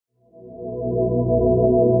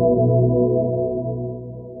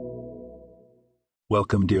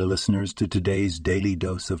Welcome, dear listeners, to today's Daily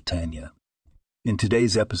Dose of Tanya. In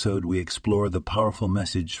today's episode, we explore the powerful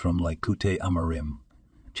message from Likutei Amarim,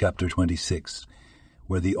 chapter 26,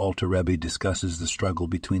 where the Alter Rabbi discusses the struggle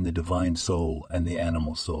between the divine soul and the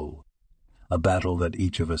animal soul, a battle that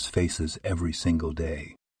each of us faces every single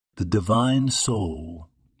day. The divine soul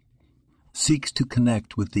seeks to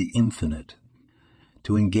connect with the infinite,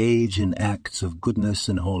 to engage in acts of goodness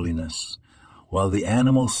and holiness, while the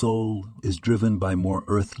animal soul is driven by more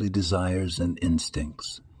earthly desires and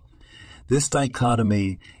instincts. This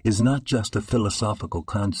dichotomy is not just a philosophical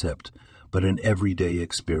concept, but an everyday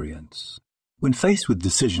experience. When faced with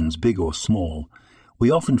decisions, big or small, we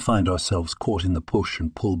often find ourselves caught in the push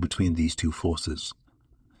and pull between these two forces.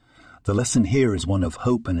 The lesson here is one of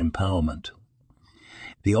hope and empowerment.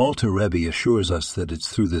 The Alter Rebbe assures us that it's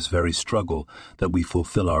through this very struggle that we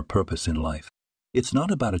fulfill our purpose in life. It's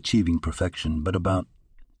not about achieving perfection, but about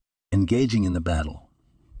engaging in the battle.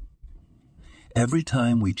 Every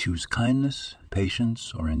time we choose kindness,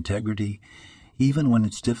 patience, or integrity, even when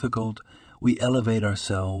it's difficult, we elevate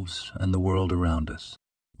ourselves and the world around us.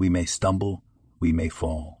 We may stumble, we may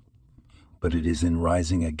fall, but it is in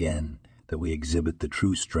rising again that we exhibit the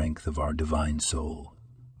true strength of our divine soul.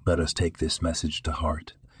 Let us take this message to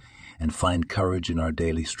heart and find courage in our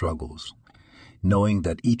daily struggles, knowing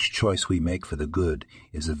that each choice we make for the good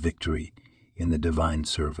is a victory in the divine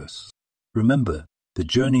service. Remember, the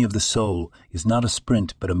journey of the soul is not a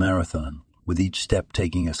sprint but a marathon, with each step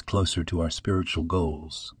taking us closer to our spiritual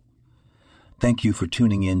goals. Thank you for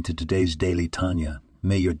tuning in to today's Daily Tanya.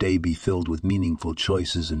 May your day be filled with meaningful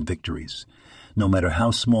choices and victories, no matter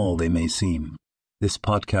how small they may seem. This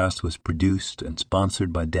podcast was produced and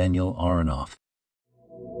sponsored by Daniel Aronoff